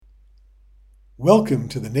Welcome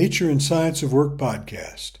to the Nature and Science of Work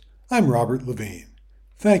podcast. I'm Robert Levine.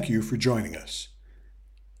 Thank you for joining us.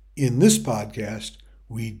 In this podcast,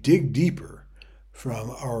 we dig deeper from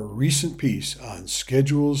our recent piece on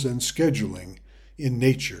schedules and scheduling in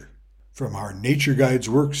nature from our Nature Guides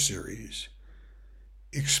Work series,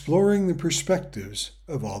 exploring the perspectives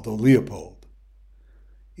of Aldo Leopold.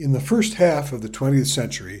 In the first half of the 20th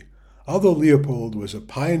century, Aldo Leopold was a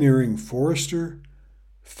pioneering forester,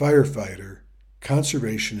 firefighter,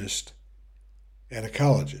 conservationist, and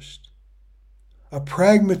ecologist, a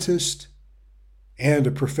pragmatist, and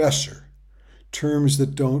a professor, terms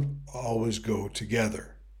that don't always go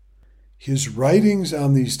together. His writings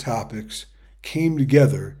on these topics came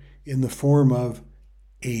together in the form of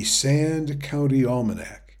a Sand County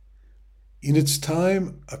Almanac, in its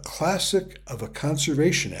time a classic of a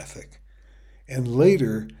conservation ethic, and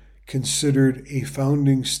later considered a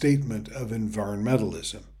founding statement of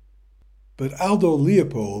environmentalism. But Aldo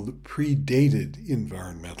Leopold predated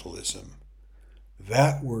environmentalism.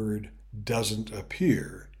 That word doesn't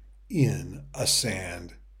appear in a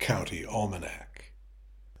Sand County Almanac.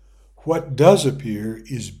 What does appear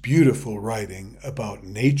is beautiful writing about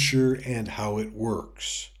nature and how it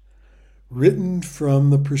works, written from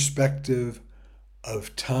the perspective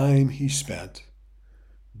of time he spent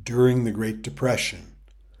during the Great Depression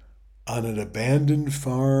on an abandoned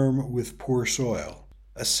farm with poor soil,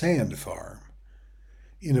 a sand farm,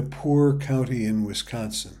 in a poor county in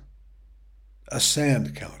Wisconsin, a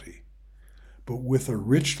sand county, but with a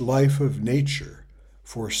rich life of nature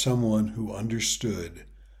for someone who understood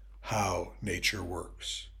how nature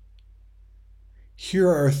works. Here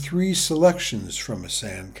are 3 selections from a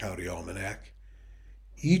Sand County Almanac,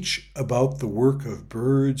 each about the work of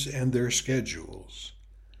birds and their schedules,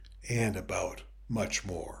 and about much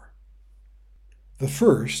more. The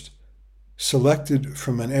first, selected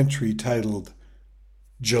from an entry titled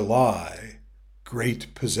July,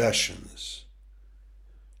 Great Possessions,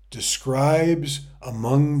 describes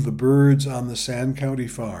among the birds on the Sand County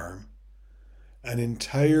farm an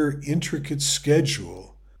entire intricate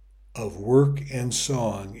schedule of work and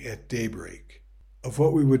song at daybreak, of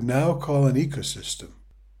what we would now call an ecosystem,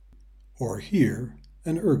 or here,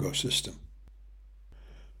 an ergosystem.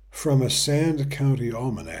 From a Sand County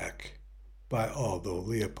Almanac by Aldo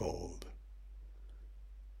Leopold.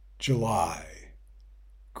 July,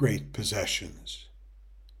 Great Possessions.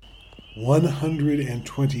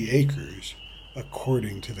 120 acres,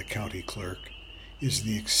 according to the county clerk, is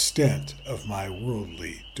the extent of my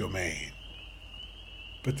worldly domain.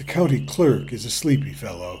 But the county clerk is a sleepy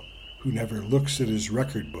fellow who never looks at his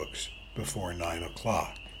record books before 9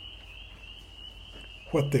 o'clock.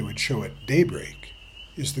 What they would show at daybreak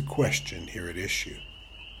is the question here at issue.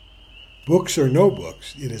 Books or no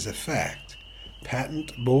books, it is a fact,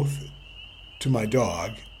 patent both to my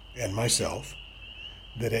dog and myself,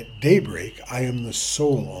 that at daybreak I am the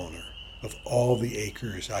sole owner of all the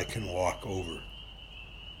acres I can walk over.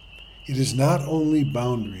 It is not only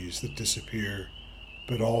boundaries that disappear,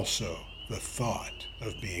 but also the thought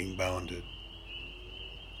of being bounded.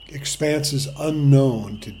 Expanses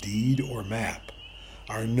unknown to deed or map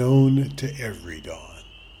are known to every dawn.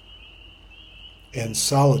 And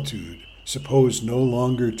solitude, supposed no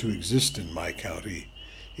longer to exist in my county,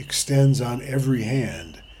 extends on every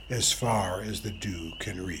hand as far as the dew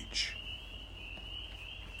can reach.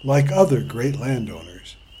 Like other great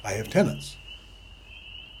landowners, I have tenants.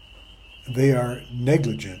 They are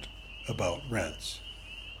negligent about rents,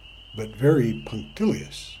 but very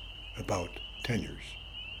punctilious about tenures.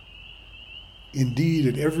 Indeed,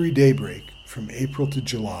 at every daybreak from April to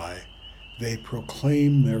July, they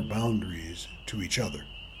proclaim their boundaries to each other.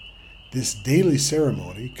 This daily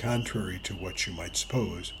ceremony, contrary to what you might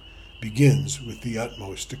suppose, begins with the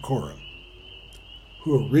utmost decorum.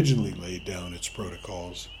 Who originally laid down its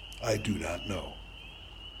protocols, I do not know.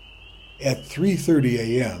 At 3:30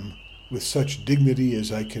 a.m., with such dignity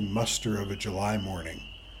as I can muster of a July morning,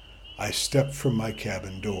 I step from my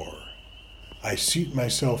cabin door. I seat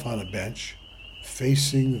myself on a bench,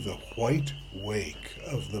 facing the white wake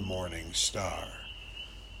of the morning star.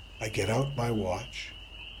 I get out my watch,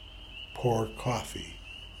 pour coffee,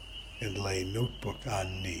 and lay notebook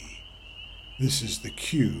on knee. This is the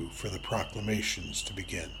cue for the proclamations to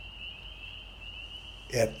begin.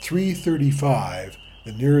 At 3:35,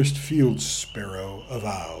 the nearest field sparrow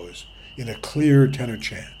avows, in a clear tenor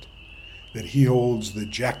chant, that he holds the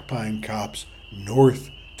jackpine copse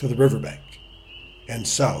north to the riverbank and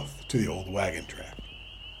south to the old wagon track.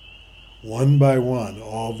 One by one,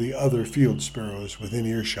 all the other field sparrows within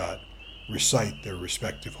earshot recite their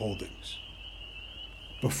respective holdings.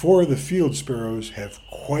 before the field sparrows have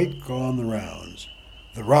quite gone the rounds,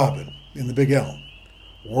 the robin in the big elm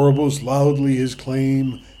warbles loudly his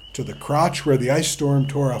claim to the crotch where the ice storm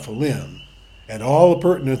tore off a limb, and all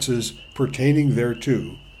appurtenances pertaining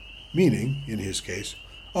thereto, meaning, in his case,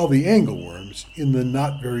 all the angleworms in the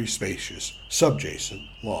not very spacious subjacent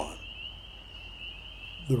lawn.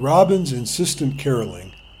 The robin's insistent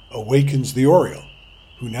caroling awakens the oriole,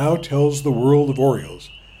 who now tells the world of orioles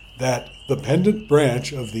that the pendant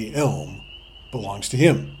branch of the elm belongs to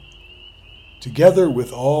him, together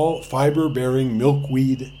with all fiber-bearing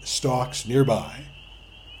milkweed stalks nearby,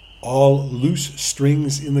 all loose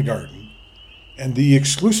strings in the garden, and the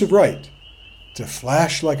exclusive right to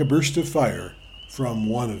flash like a burst of fire from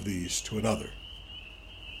one of these to another.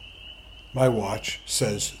 My watch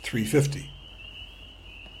says 3:50.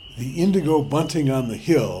 The indigo bunting on the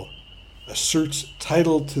hill asserts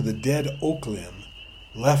title to the dead oak limb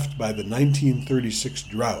left by the 1936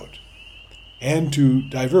 drought, and to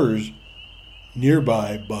divers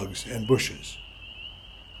nearby bugs and bushes.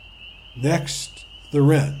 Next, the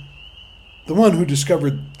wren, the one who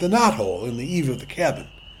discovered the knothole in the eave of the cabin,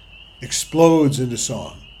 explodes into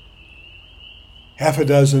song. Half a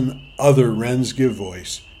dozen other wrens give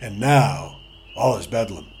voice, and now all is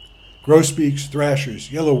bedlam. Grosbeaks,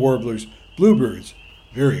 thrashers, yellow warblers, bluebirds,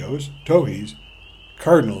 vireos, towhees,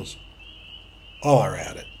 cardinals, all are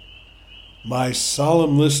at it. My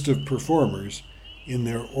solemn list of performers, in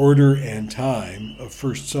their order and time of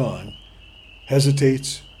first song,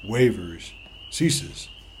 hesitates, wavers, ceases,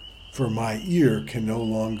 for my ear can no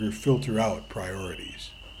longer filter out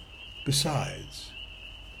priorities. Besides,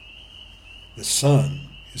 the sun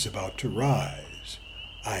is about to rise.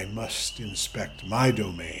 I must inspect my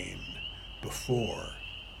domain before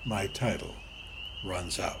my title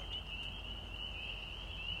runs out.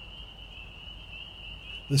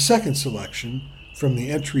 The second selection from the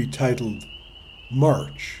entry titled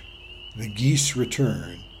March, the Geese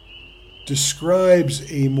Return,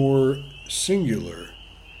 describes a more singular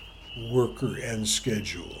worker and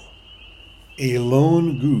schedule. A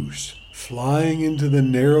lone goose flying into the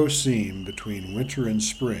narrow seam between winter and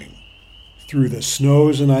spring, through the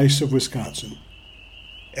snows and ice of Wisconsin,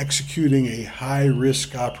 executing a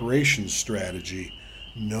high-risk operations strategy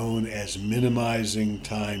known as minimizing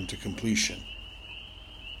time to completion,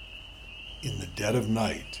 in the dead of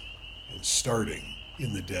night and starting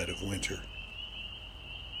in the dead of winter.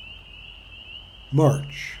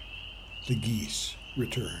 March, the geese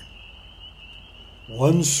return.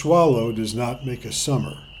 One swallow does not make a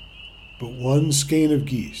summer, but one skein of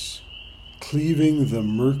geese, cleaving the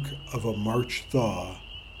murk of a March thaw,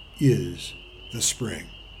 is the spring.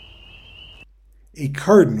 A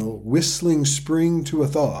cardinal whistling spring to a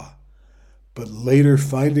thaw, but later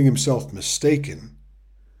finding himself mistaken,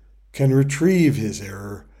 can retrieve his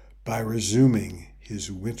error by resuming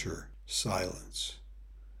his winter silence.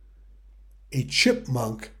 A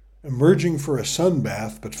chipmunk emerging for a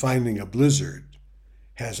sunbath but finding a blizzard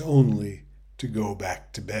has only to go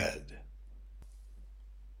back to bed.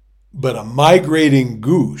 But a migrating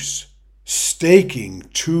goose staking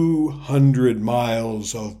 200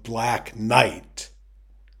 miles of black night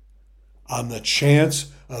on the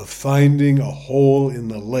chance of finding a hole in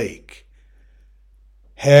the lake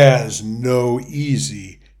has no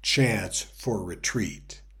easy chance for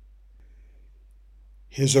retreat.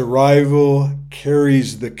 His arrival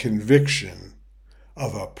carries the conviction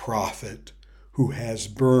of a prophet who has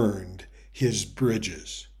burned his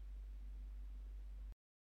bridges.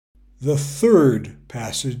 The third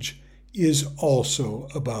passage is also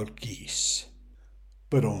about geese,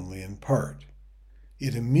 but only in part.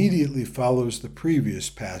 It immediately follows the previous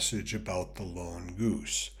passage about the lone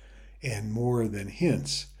goose, and more than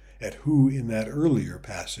hints at who in that earlier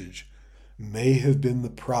passage may have been the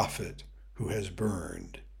prophet who has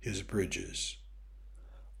burned his bridges.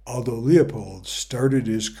 Aldo Leopold started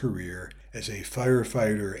his career as a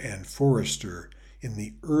firefighter and forester in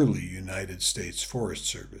the early United States Forest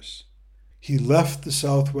Service. He left the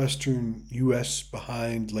southwestern U.S.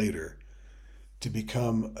 behind later to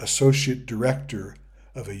become Associate Director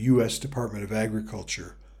of a U.S. Department of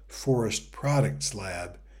Agriculture Forest Products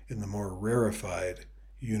Lab in the more rarefied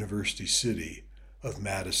University City of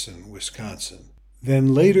Madison, Wisconsin.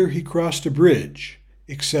 Then later he crossed a bridge,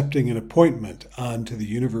 accepting an appointment onto the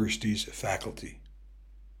university's faculty.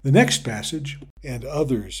 The next passage, and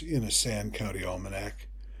others in a Sand County Almanac,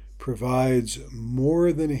 provides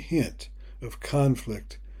more than a hint of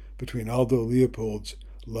conflict between Aldo Leopold's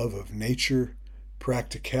love of nature,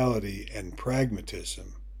 practicality, and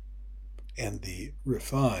pragmatism, and the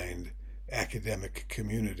refined academic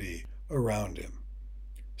community around him,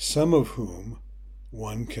 some of whom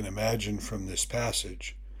one can imagine from this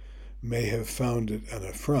passage, may have found it an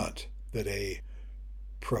affront that a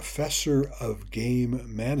professor of game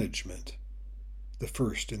management, the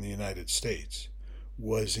first in the United States,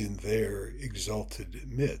 was in their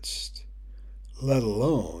exalted midst, let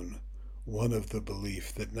alone one of the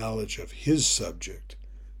belief that knowledge of his subject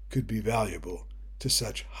could be valuable to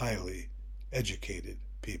such highly educated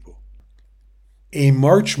people. A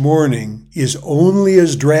March morning is only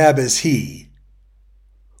as drab as he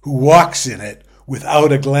who walks in it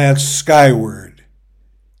without a glance skyward,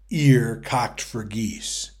 ear cocked for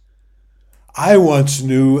geese. I once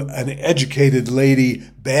knew an educated lady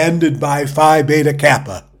banded by Phi Beta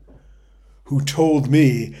Kappa who told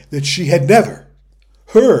me that she had never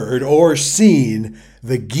heard or seen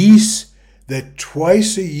the geese that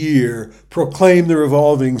twice a year proclaim the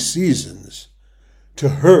revolving seasons to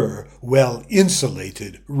her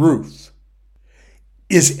well-insulated roof.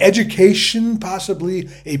 Is education possibly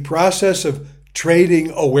a process of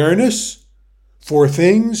trading awareness for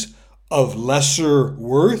things of lesser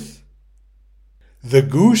worth? The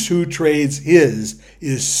goose who trades his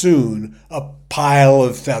is soon a pile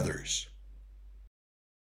of feathers.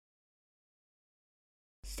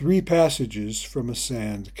 3 passages from a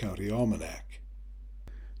Sand County Almanac.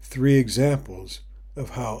 3 examples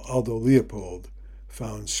of how Aldo Leopold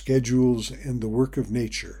found schedules and the work of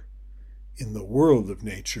nature in the world of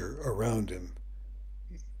nature around him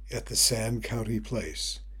at the Sand County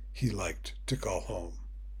place he liked to call home.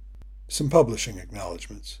 Some publishing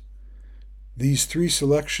acknowledgments. These 3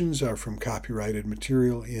 selections are from copyrighted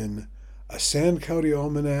material in A Sand County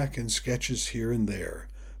Almanac and Sketches Here and There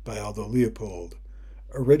by Aldo Leopold,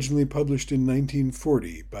 originally published in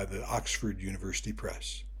 1940 by the Oxford University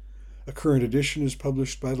Press. A current edition is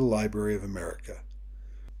published by the Library of America.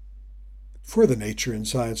 For the Nature and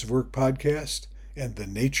Science of Work podcast and the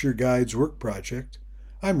Nature Guides Work Project,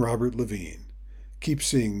 I'm Robert Levine. Keep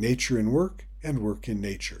seeing nature in work and work in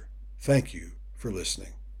nature. Thank you for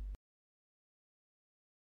listening.